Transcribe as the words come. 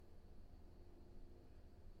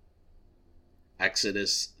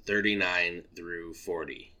Exodus 39 through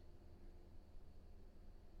 40.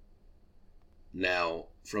 Now,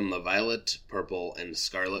 from the violet, purple, and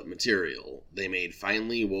scarlet material, they made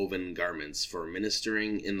finely woven garments for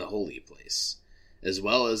ministering in the holy place, as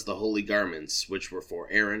well as the holy garments which were for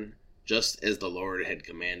Aaron, just as the Lord had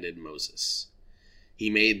commanded Moses. He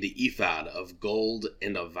made the ephod of gold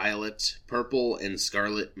and of violet, purple, and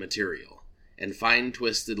scarlet material, and fine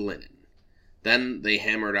twisted linen. Then they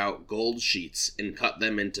hammered out gold sheets and cut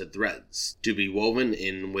them into threads, to be woven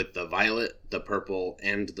in with the violet, the purple,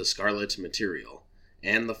 and the scarlet material,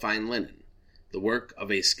 and the fine linen, the work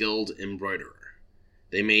of a skilled embroiderer.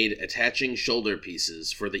 They made attaching shoulder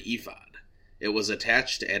pieces for the ephod. It was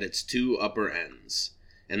attached at its two upper ends,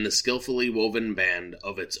 and the skillfully woven band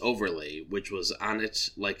of its overlay which was on it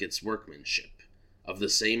like its workmanship, of the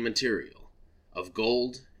same material, of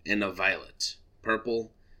gold and of violet,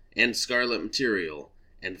 purple, and scarlet material,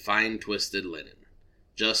 and fine twisted linen,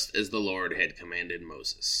 just as the Lord had commanded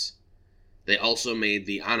Moses. They also made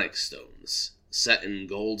the onyx stones, set in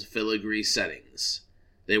gold filigree settings.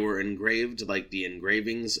 They were engraved like the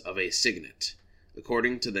engravings of a signet,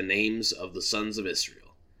 according to the names of the sons of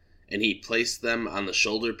Israel, and he placed them on the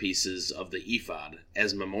shoulder pieces of the ephod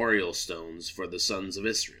as memorial stones for the sons of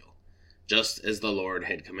Israel, just as the Lord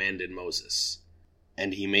had commanded Moses.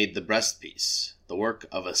 And he made the breastpiece, the work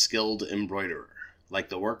of a skilled embroiderer, like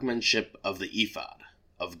the workmanship of the ephod,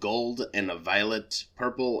 of gold and of violet,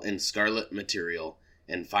 purple, and scarlet material,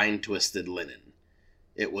 and fine twisted linen.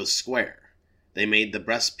 It was square. They made the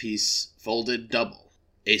breastpiece folded double,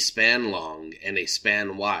 a span long and a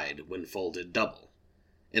span wide when folded double.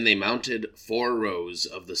 And they mounted 4 rows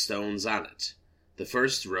of the stones on it. The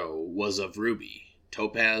first row was of ruby,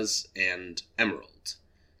 topaz, and emerald.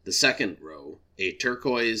 The second row, a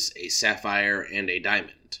turquoise, a sapphire, and a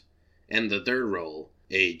diamond. And the third row,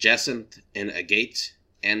 a jacinth, an agate,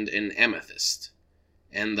 and an amethyst.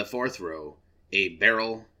 And the fourth row, a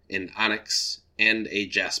beryl, an onyx, and a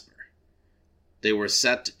jasper. They were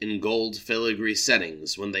set in gold filigree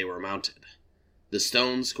settings when they were mounted. The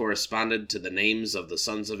stones corresponded to the names of the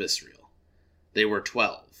sons of Israel. They were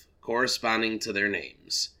 12, corresponding to their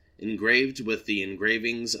names, engraved with the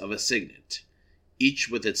engravings of a signet, each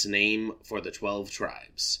with its name for the 12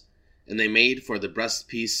 tribes. And they made for the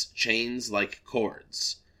breastpiece chains like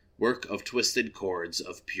cords, work of twisted cords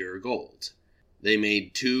of pure gold. They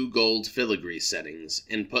made 2 gold filigree settings,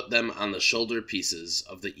 and put them on the shoulder pieces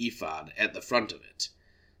of the ephod at the front of it.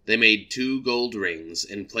 They made 2 gold rings,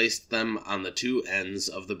 and placed them on the 2 ends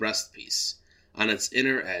of the breastpiece, on its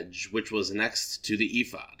inner edge which was next to the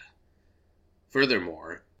ephod.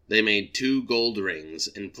 Furthermore, they made 2 gold rings,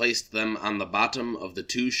 and placed them on the bottom of the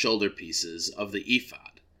 2 shoulder pieces of the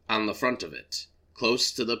ephod, on the front of it,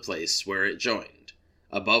 close to the place where it joined,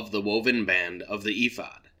 above the woven band of the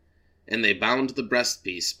ephod. And they bound the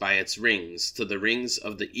breastpiece by its rings to the rings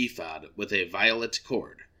of the ephod with a violet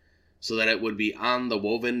cord, so that it would be on the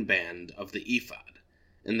woven band of the ephod,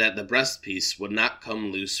 and that the breastpiece would not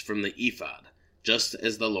come loose from the ephod, just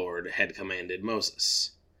as the Lord had commanded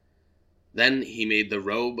Moses. Then he made the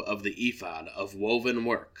robe of the ephod of woven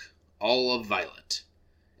work, all of violet,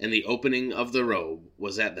 and the opening of the robe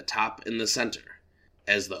was at the top in the center,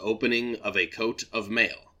 as the opening of a coat of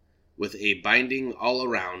mail, with a binding all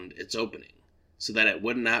around its opening, so that it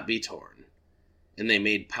would not be torn. And they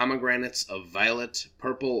made pomegranates of violet,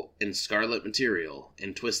 purple, and scarlet material,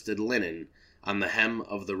 and twisted linen on the hem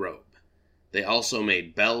of the robe. They also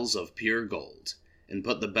made bells of pure gold, and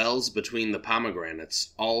put the bells between the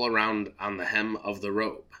pomegranates all around on the hem of the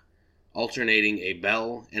robe, alternating a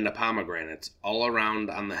bell and a pomegranate all around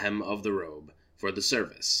on the hem of the robe for the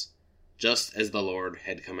service, just as the Lord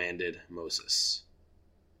had commanded Moses.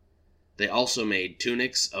 They also made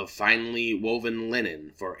tunics of finely woven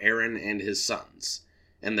linen for Aaron and his sons,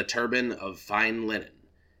 and the turban of fine linen,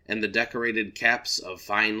 and the decorated caps of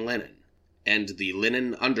fine linen, and the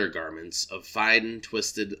linen undergarments of fine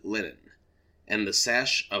twisted linen, and the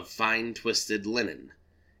sash of fine twisted linen,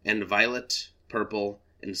 and violet, purple,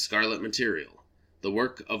 and scarlet material, the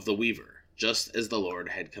work of the weaver, just as the Lord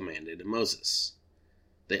had commanded Moses.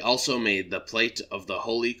 They also made the plate of the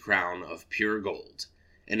holy crown of pure gold,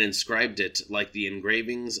 and inscribed it like the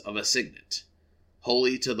engravings of a signet,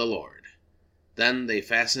 holy to the Lord. Then they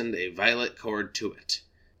fastened a violet cord to it,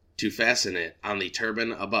 to fasten it on the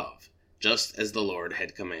turban above, just as the Lord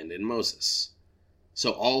had commanded Moses.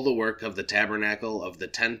 So all the work of the tabernacle of the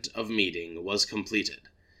tent of meeting was completed,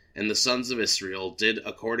 and the sons of Israel did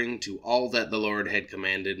according to all that the Lord had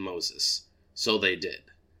commanded Moses. So they did.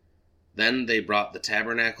 Then they brought the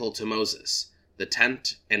tabernacle to Moses, the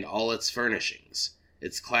tent and all its furnishings,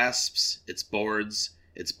 its clasps, its boards,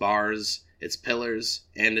 its bars, its pillars,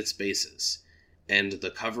 and its bases, and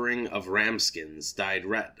the covering of ram skins dyed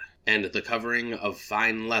red, and the covering of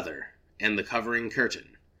fine leather, and the covering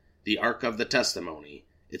curtain, the ark of the testimony,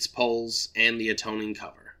 its poles, and the atoning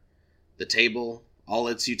cover, the table, all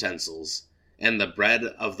its utensils, and the bread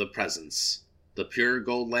of the presence, the pure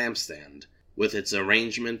gold lampstand, with its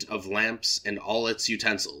arrangement of lamps and all its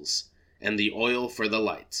utensils, and the oil for the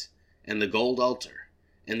light, and the gold altar,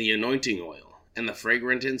 and the anointing oil, and the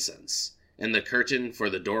fragrant incense, and the curtain for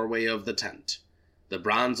the doorway of the tent, the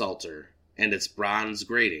bronze altar, and its bronze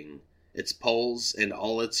grating, its poles and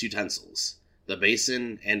all its utensils, the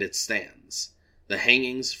basin and its stands, the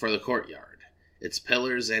hangings for the courtyard, its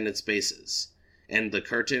pillars and its bases, and the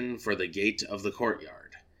curtain for the gate of the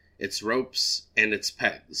courtyard, its ropes and its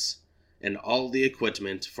pegs, and all the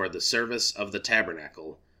equipment for the service of the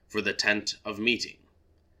tabernacle, for the tent of meeting,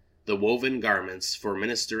 the woven garments for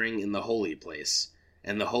ministering in the holy place,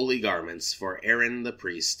 and the holy garments for Aaron the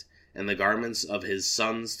priest, and the garments of his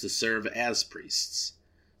sons to serve as priests.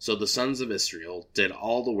 So the sons of Israel did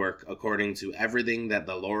all the work according to everything that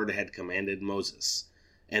the Lord had commanded Moses.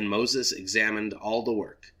 And Moses examined all the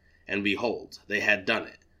work, and behold, they had done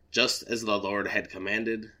it, just as the Lord had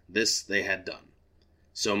commanded, this they had done.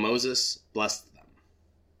 So Moses blessed them.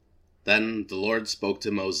 Then the Lord spoke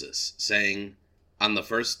to Moses, saying, On the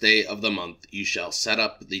first day of the month you shall set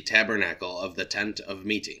up the tabernacle of the tent of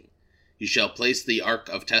meeting. You shall place the ark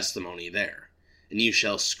of testimony there, and you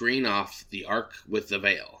shall screen off the ark with the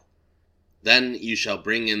veil. Then you shall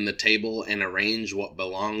bring in the table and arrange what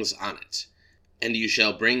belongs on it, and you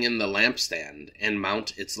shall bring in the lampstand and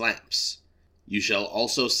mount its lamps. You shall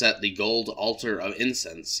also set the gold altar of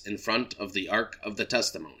incense in front of the ark of the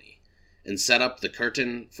testimony, and set up the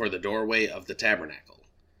curtain for the doorway of the tabernacle.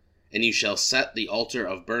 And you shall set the altar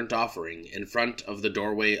of burnt offering in front of the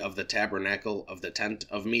doorway of the tabernacle of the tent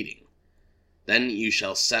of meeting. Then you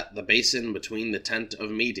shall set the basin between the tent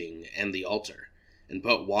of meeting and the altar, and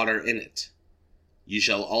put water in it. You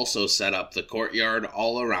shall also set up the courtyard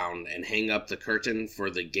all around, and hang up the curtain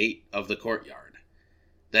for the gate of the courtyard.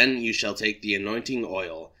 Then you shall take the anointing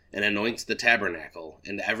oil, and anoint the tabernacle,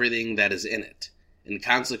 and everything that is in it, and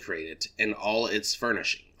consecrate it and all its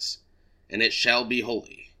furnishings, and it shall be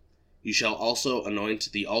holy. You shall also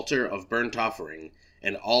anoint the altar of burnt offering,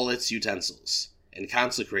 and all its utensils, and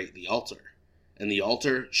consecrate the altar. And the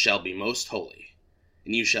altar shall be most holy,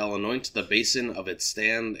 and you shall anoint the basin of its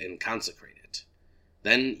stand and consecrate it.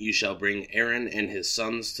 Then you shall bring Aaron and his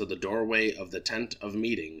sons to the doorway of the tent of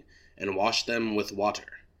meeting, and wash them with water.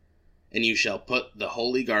 And you shall put the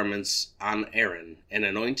holy garments on Aaron, and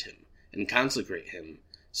anoint him, and consecrate him,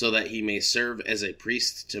 so that he may serve as a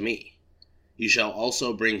priest to me. You shall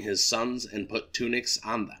also bring his sons, and put tunics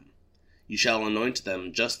on them. You shall anoint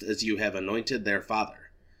them just as you have anointed their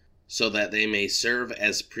father, so that they may serve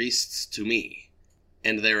as priests to me,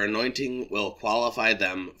 and their anointing will qualify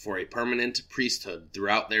them for a permanent priesthood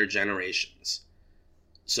throughout their generations.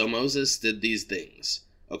 So Moses did these things,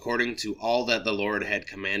 according to all that the Lord had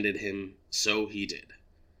commanded him, so he did.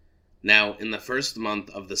 Now in the first month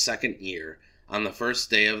of the second year, on the first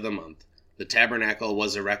day of the month, the tabernacle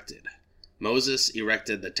was erected. Moses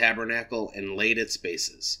erected the tabernacle and laid its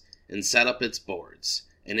bases, and set up its boards,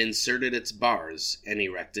 and inserted its bars, and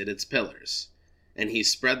erected its pillars. And he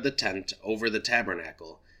spread the tent over the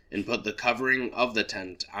tabernacle, and put the covering of the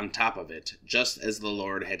tent on top of it, just as the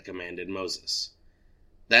Lord had commanded Moses.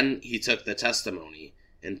 Then he took the testimony,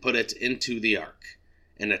 and put it into the ark,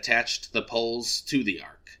 and attached the poles to the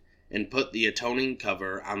ark, and put the atoning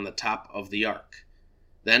cover on the top of the ark.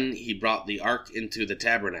 Then he brought the ark into the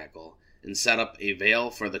tabernacle, and set up a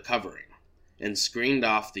veil for the covering, and screened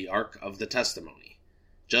off the ark of the testimony,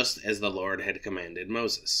 just as the Lord had commanded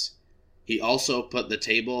Moses. He also put the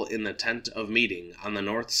table in the tent of meeting on the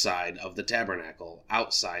north side of the tabernacle,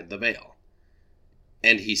 outside the veil.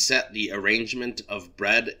 And he set the arrangement of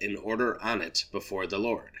bread in order on it before the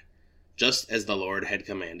Lord, just as the Lord had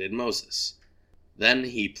commanded Moses. Then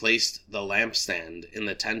he placed the lampstand in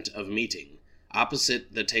the tent of meeting,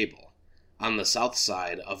 opposite the table, on the south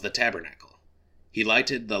side of the tabernacle. He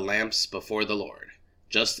lighted the lamps before the Lord,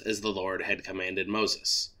 just as the Lord had commanded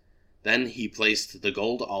Moses. Then he placed the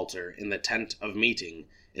gold altar in the tent of meeting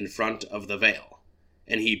in front of the veil,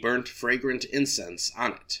 and he burnt fragrant incense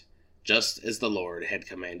on it, just as the Lord had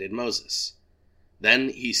commanded Moses. Then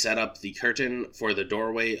he set up the curtain for the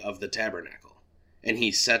doorway of the tabernacle, and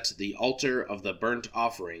he set the altar of the burnt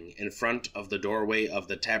offering in front of the doorway of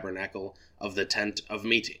the tabernacle of the tent of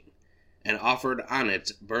meeting, and offered on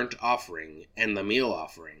it burnt offering and the meal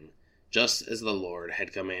offering, just as the Lord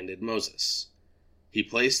had commanded Moses. He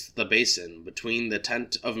placed the basin between the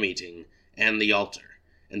tent of meeting and the altar,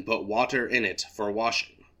 and put water in it for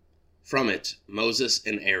washing. From it Moses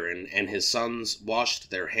and Aaron and his sons washed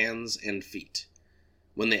their hands and feet,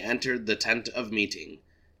 when they entered the tent of meeting,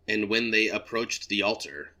 and when they approached the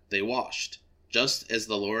altar, they washed, just as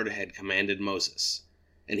the Lord had commanded Moses.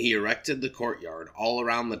 And he erected the courtyard all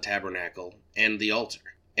around the tabernacle and the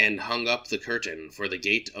altar, and hung up the curtain for the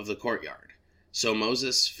gate of the courtyard. So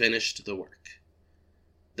Moses finished the work.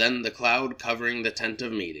 Then the cloud covering the tent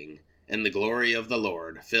of meeting, and the glory of the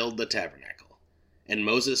Lord filled the tabernacle. And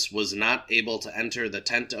Moses was not able to enter the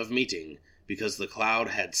tent of meeting, because the cloud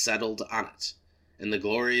had settled on it, and the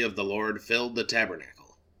glory of the Lord filled the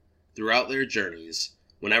tabernacle. Throughout their journeys,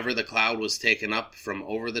 whenever the cloud was taken up from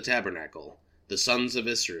over the tabernacle, the sons of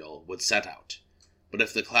Israel would set out. But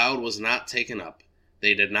if the cloud was not taken up,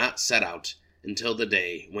 they did not set out until the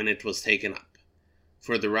day when it was taken up.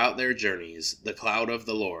 For throughout their journeys the cloud of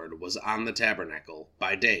the Lord was on the tabernacle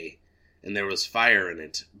by day, and there was fire in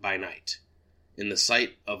it by night, in the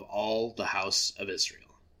sight of all the house of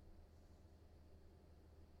Israel.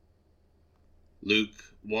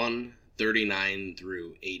 Luke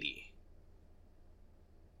 1:39-80.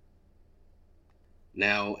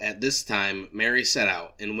 Now at this time Mary set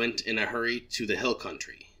out and went in a hurry to the hill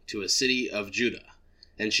country, to a city of Judah,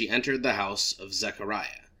 and she entered the house of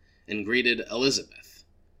Zechariah, and greeted Elizabeth.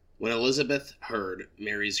 When Elizabeth heard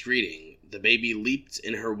Mary's greeting, the baby leaped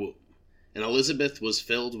in her womb, and Elizabeth was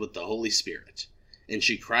filled with the Holy Spirit. And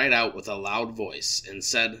she cried out with a loud voice, and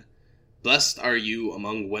said, Blessed are you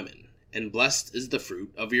among women, and blessed is the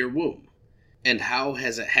fruit of your womb. And how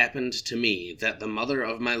has it happened to me that the mother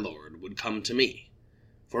of my Lord would come to me?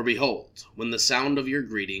 For behold, when the sound of your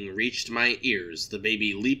greeting reached my ears, the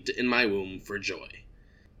baby leaped in my womb for joy.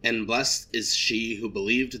 And blessed is she who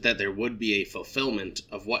believed that there would be a fulfillment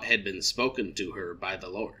of what had been spoken to her by the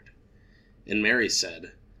Lord. And Mary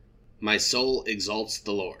said, My soul exalts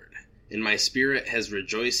the Lord, and my spirit has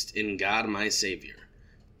rejoiced in God my Savior,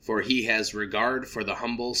 for he has regard for the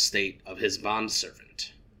humble state of his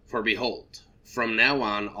bondservant. For behold, from now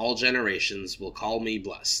on all generations will call me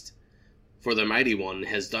blessed. For the Mighty One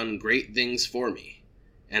has done great things for me,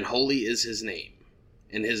 and holy is his name,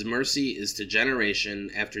 and his mercy is to generation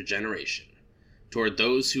after generation, toward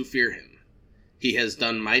those who fear him. He has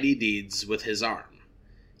done mighty deeds with his arm.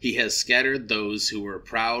 He has scattered those who were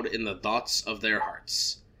proud in the thoughts of their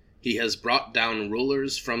hearts. He has brought down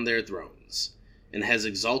rulers from their thrones, and has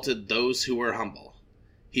exalted those who were humble.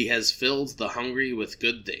 He has filled the hungry with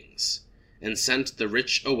good things, and sent the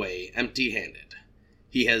rich away empty-handed.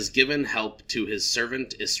 He has given help to his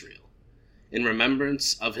servant Israel, in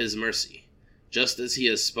remembrance of his mercy, just as he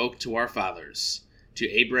has spoke to our fathers, to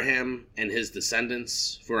Abraham and his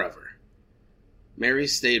descendants forever. Mary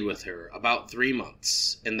stayed with her about 3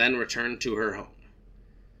 months, and then returned to her home.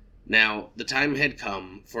 Now the time had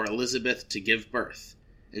come for Elizabeth to give birth,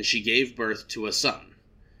 and she gave birth to a son.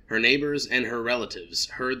 Her neighbors and her relatives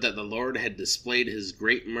heard that the Lord had displayed his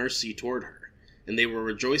great mercy toward her, and they were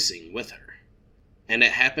rejoicing with her. And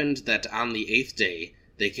it happened that on the 8th day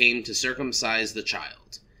they came to circumcise the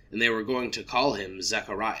child, and they were going to call him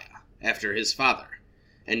Zechariah, after his father.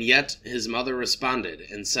 And yet his mother responded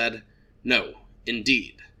and said, No,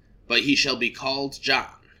 indeed, but he shall be called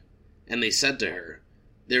John. And they said to her,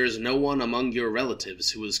 There is no one among your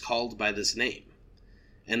relatives who is called by this name.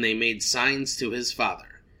 And they made signs to his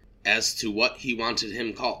father, as to what he wanted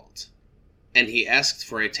him called. And he asked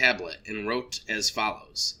for a tablet, and wrote as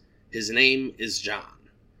follows, His name is John.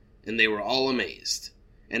 And they were all amazed.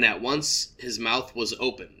 And at once his mouth was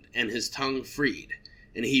opened, and his tongue freed,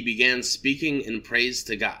 and he began speaking in praise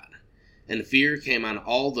to God. And fear came on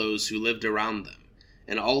all those who lived around them,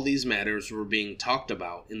 and all these matters were being talked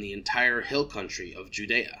about in the entire hill country of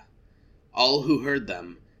Judea. All who heard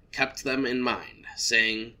them kept them in mind,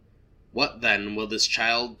 saying, What then will this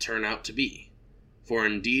child turn out to be? For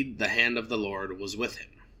indeed the hand of the Lord was with him.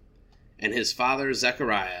 And his father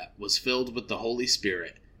Zechariah was filled with the Holy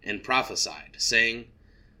Spirit, and prophesied, saying,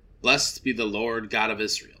 Blessed be the Lord God of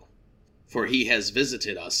Israel, for he has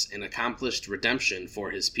visited us and accomplished redemption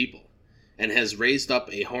for his people, and has raised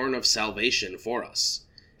up a horn of salvation for us,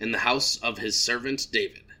 in the house of his servant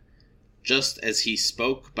David, just as he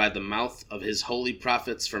spoke by the mouth of his holy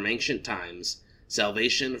prophets from ancient times,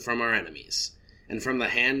 salvation from our enemies, and from the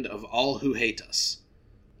hand of all who hate us,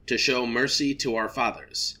 to show mercy to our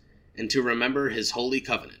fathers, and to remember his holy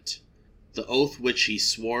covenant, the oath which he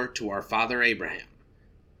swore to our father Abraham,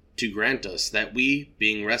 to grant us that we,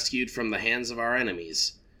 being rescued from the hands of our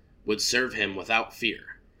enemies, would serve him without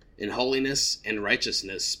fear, in holiness and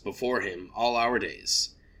righteousness before him all our days.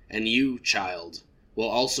 And you, child, will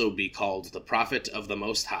also be called the prophet of the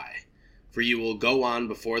Most High, for you will go on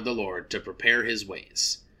before the Lord to prepare his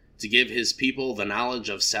ways, to give his people the knowledge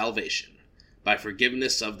of salvation, by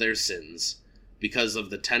forgiveness of their sins, because of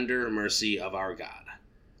the tender mercy of our God,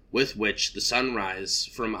 with which the sunrise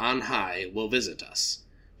from on high will visit us,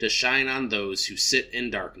 to shine on those who sit in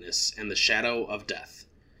darkness and the shadow of death,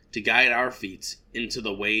 to guide our feet into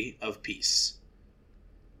the way of peace.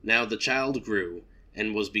 Now the child grew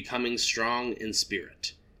and was becoming strong in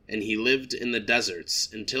spirit, and he lived in the deserts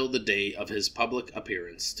until the day of his public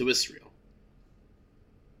appearance to Israel.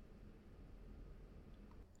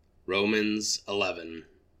 Romans 11.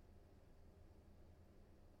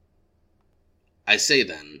 I say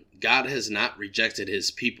then, God has not rejected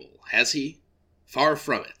his people, has he? Far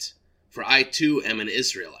from it, for I too am an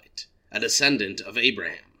Israelite, a descendant of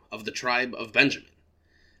Abraham, of the tribe of Benjamin.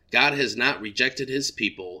 God has not rejected his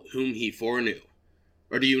people whom he foreknew.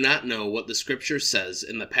 Or do you not know what the scripture says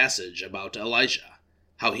in the passage about Elijah,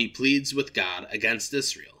 how he pleads with God against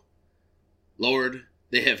Israel? Lord,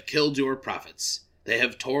 they have killed your prophets, they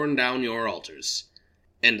have torn down your altars,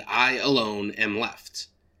 and I alone am left,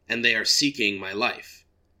 and they are seeking my life.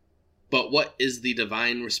 But what is the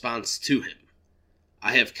divine response to him?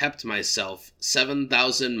 I have kept myself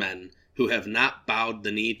 7,000 men who have not bowed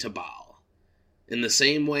the knee to Baal. In the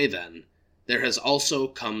same way, then, there has also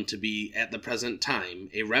come to be at the present time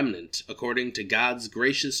a remnant according to God's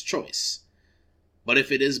gracious choice. But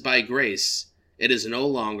if it is by grace, it is no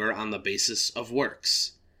longer on the basis of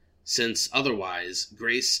works, since otherwise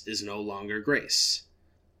grace is no longer grace.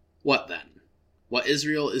 What then? What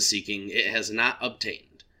Israel is seeking it has not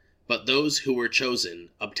obtained, but those who were chosen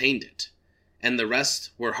obtained it, and the rest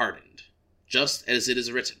were hardened, just as it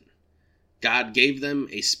is written, God gave them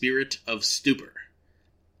a spirit of stupor,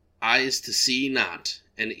 eyes to see not,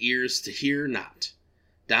 and ears to hear not,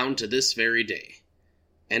 down to this very day.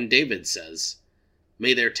 And David says,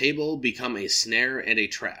 May their table become a snare and a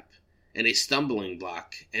trap, and a stumbling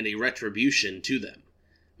block and a retribution to them.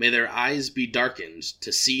 May their eyes be darkened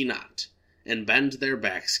to see not, and bend their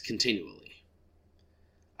backs continually.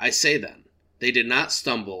 I say then, they did not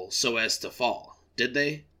stumble so as to fall, did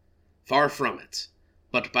they? Far from it.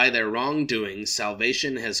 But by their wrongdoing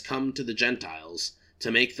salvation has come to the Gentiles,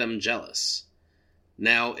 to make them jealous.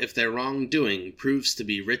 Now, if their wrongdoing proves to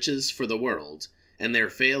be riches for the world, and their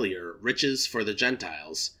failure riches for the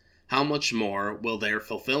Gentiles, how much more will their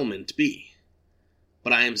fulfillment be?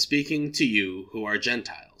 But I am speaking to you who are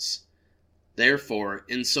Gentiles. Therefore,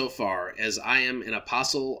 insofar as I am an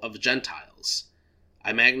apostle of Gentiles,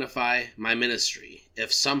 I magnify my ministry,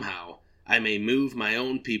 if somehow I may move my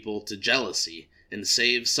own people to jealousy and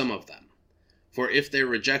save some of them. For if their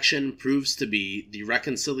rejection proves to be the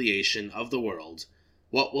reconciliation of the world,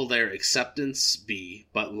 what will their acceptance be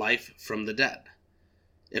but life from the dead?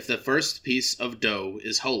 If the first piece of dough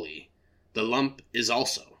is holy, the lump is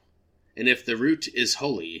also. And if the root is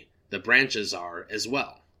holy, the branches are as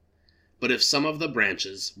well. But if some of the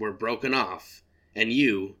branches were broken off, and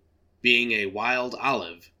you, being a wild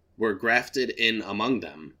olive, were grafted in among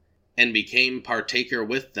them, and became partaker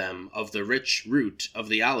with them of the rich root of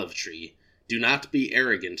the olive tree, do not be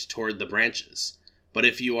arrogant toward the branches. But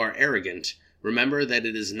if you are arrogant, remember that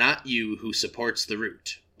it is not you who supports the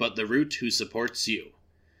root, but the root who supports you.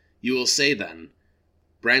 You will say then,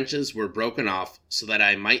 branches were broken off so that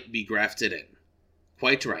I might be grafted in.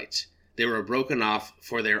 Quite right, they were broken off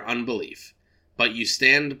for their unbelief, but you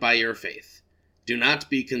stand by your faith. Do not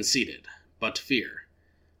be conceited, but fear.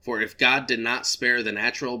 For if God did not spare the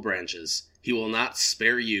natural branches, he will not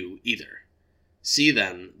spare you either. See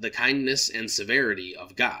then the kindness and severity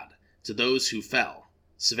of God to those who fell,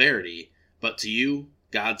 severity, but to you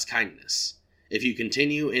God's kindness, if you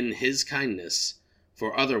continue in his kindness,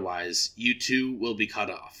 for otherwise you too will be cut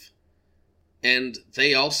off. And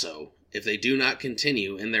they also, if they do not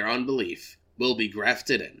continue in their unbelief, will be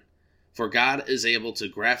grafted in, for God is able to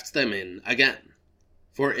graft them in again.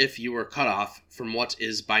 For if you were cut off from what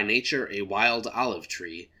is by nature a wild olive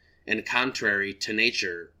tree, and contrary to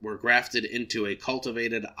nature were grafted into a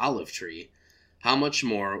cultivated olive tree, how much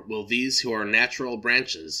more will these who are natural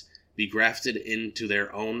branches be grafted into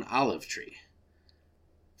their own olive tree?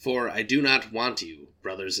 For I do not want you,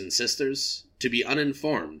 brothers and sisters, to be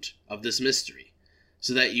uninformed of this mystery,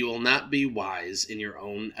 so that you will not be wise in your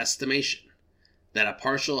own estimation, that a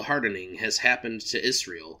partial hardening has happened to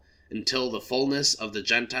Israel until the fullness of the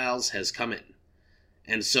Gentiles has come in,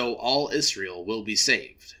 and so all Israel will be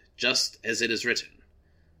saved, just as it is written,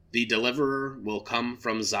 The deliverer will come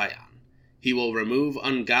from Zion. He will remove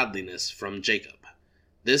ungodliness from Jacob.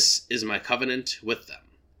 This is my covenant with them,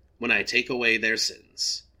 when I take away their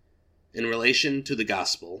sins. In relation to the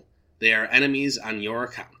gospel, they are enemies on your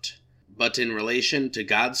account. But in relation to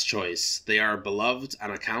God's choice, they are beloved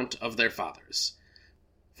on account of their fathers.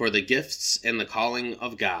 For the gifts and the calling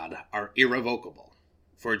of God are irrevocable.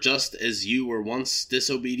 For just as you were once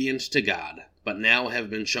disobedient to God, but now have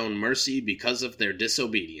been shown mercy because of their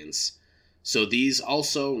disobedience, so these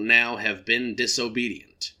also now have been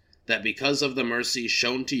disobedient, that because of the mercy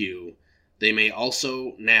shown to you, they may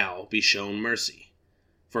also now be shown mercy.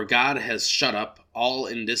 For God has shut up all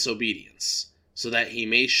in disobedience, so that he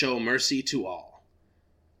may show mercy to all.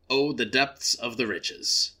 Oh, the depths of the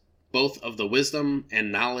riches, both of the wisdom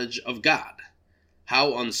and knowledge of God!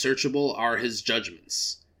 How unsearchable are his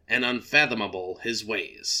judgments, and unfathomable his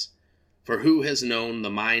ways! For who has known the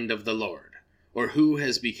mind of the Lord, or who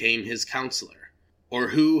has become his counselor, or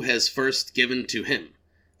who has first given to him,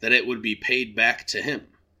 that it would be paid back to him?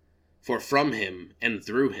 For from him, and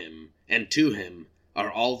through him, and to him are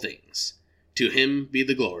all things. To him be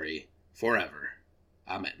the glory forever.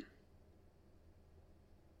 Amen.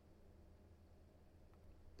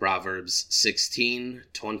 Proverbs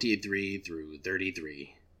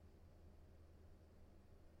 16:23-33.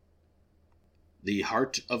 The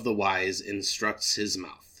heart of the wise instructs his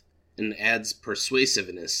mouth, and adds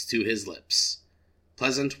persuasiveness to his lips.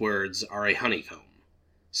 Pleasant words are a honeycomb,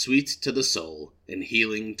 sweet to the soul and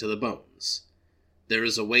healing to the bones. There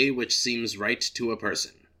is a way which seems right to a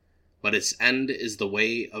person, but its end is the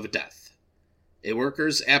way of death. A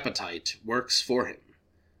worker's appetite works for him,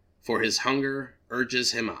 for his hunger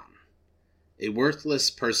urges him on. A worthless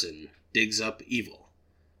person digs up evil,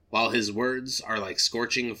 while his words are like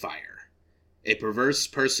scorching fire. A perverse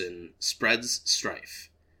person spreads strife,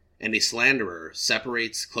 and a slanderer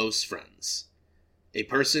separates close friends. A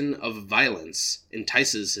person of violence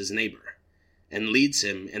entices his neighbor, and leads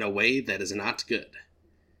him in a way that is not good.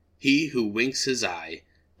 He who winks his eye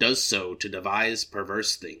does so to devise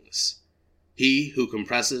perverse things. He who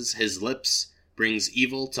compresses his lips brings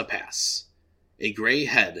evil to pass. A gray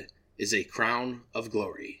head is a crown of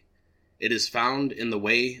glory. It is found in the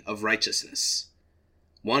way of righteousness.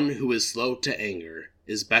 One who is slow to anger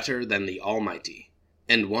is better than the Almighty,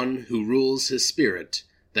 and one who rules his spirit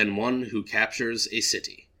than one who captures a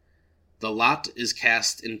city. The lot is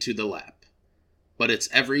cast into the lap, but its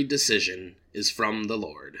every decision is from the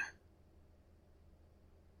Lord.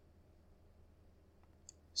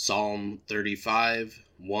 Psalm 35,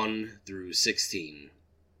 1-16.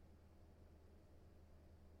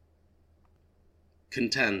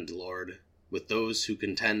 Contend, Lord, with those who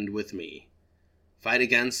contend with me. Fight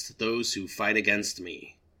against those who fight against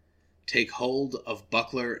me. Take hold of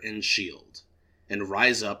buckler and shield, and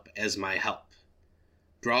rise up as my help.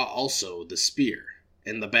 Draw also the spear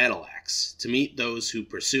and the battle-axe to meet those who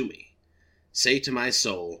pursue me. Say to my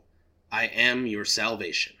soul, I am your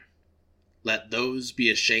salvation. Let those be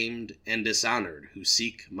ashamed and dishonored who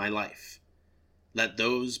seek my life. Let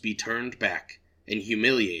those be turned back and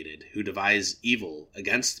humiliated who devise evil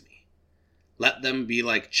against me. Let them be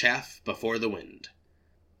like chaff before the wind,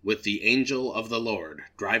 with the angel of the Lord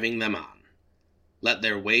driving them on. Let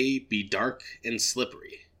their way be dark and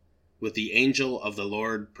slippery, with the angel of the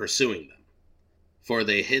Lord pursuing them. For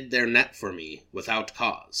they hid their net for me without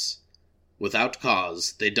cause. Without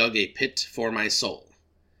cause they dug a pit for my soul.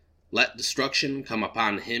 Let destruction come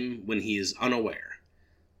upon him when he is unaware,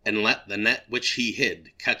 and let the net which he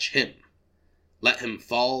hid catch him. Let him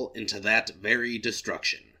fall into that very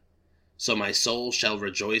destruction. So my soul shall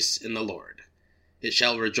rejoice in the Lord. It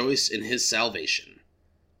shall rejoice in his salvation.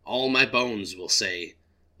 All my bones will say,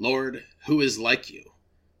 Lord, who is like you?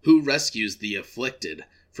 Who rescues the afflicted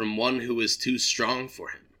from one who is too strong for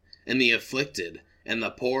him, and the afflicted and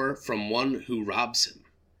the poor from one who robs him?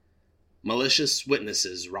 Malicious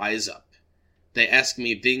witnesses rise up. They ask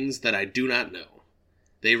me things that I do not know.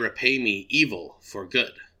 They repay me evil for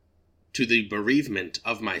good, to the bereavement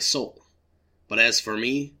of my soul. But as for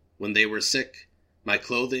me, when they were sick, my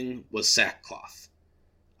clothing was sackcloth.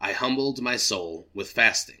 I humbled my soul with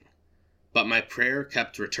fasting, but my prayer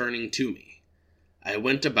kept returning to me. I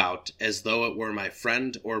went about as though it were my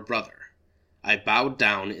friend or brother. I bowed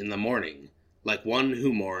down in the morning, like one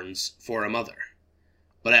who mourns for a mother.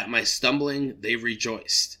 But at my stumbling they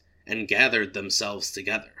rejoiced, and gathered themselves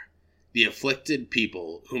together. The afflicted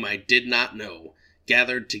people whom I did not know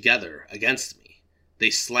gathered together against me.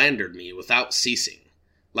 They slandered me without ceasing.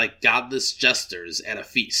 Like godless jesters at a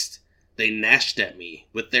feast, they gnashed at me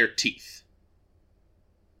with their teeth.